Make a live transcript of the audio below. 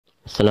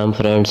Salam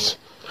friends,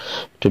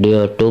 today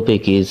our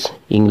topic is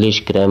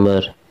English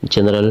Grammar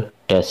General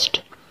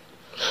Test.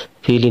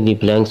 Fill in the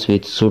blanks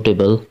with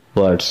suitable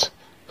words.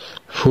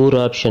 4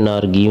 options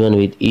are given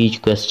with each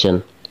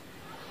question.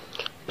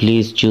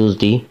 Please choose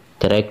the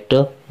correct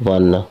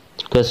one.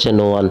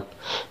 Question 1.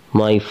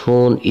 My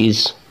phone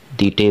is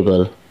the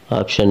table.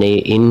 Option A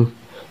in,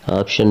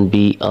 option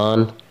B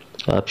on,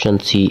 option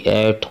C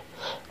at,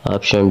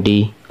 option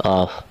D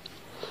off.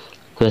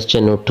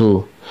 Question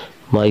 2.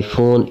 My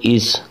phone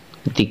is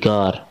the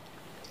car.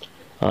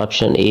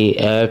 Option A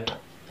at,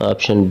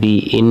 option B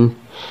in,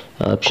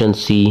 option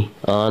C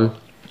on,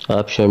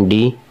 option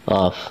D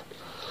off.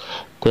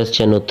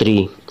 Question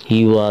 3.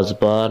 He was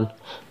born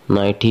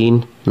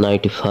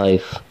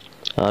 1995.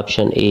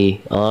 Option A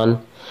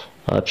on,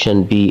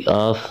 option B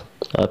off,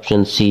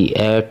 option C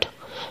at,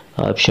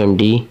 option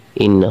D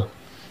in.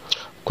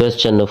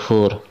 Question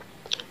 4.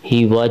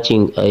 He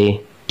watching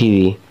a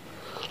TV.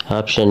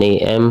 Option A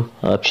M,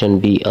 option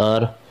B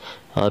R,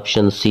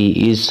 option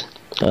C is,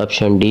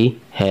 option D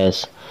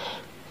has.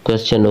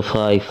 Question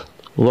 5.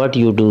 What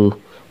you do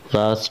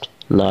last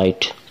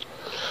night?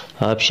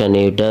 Option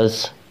A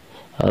does,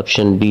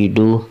 option B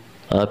do,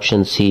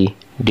 option C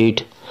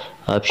did,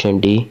 option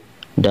D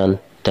done.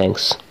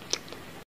 Thanks.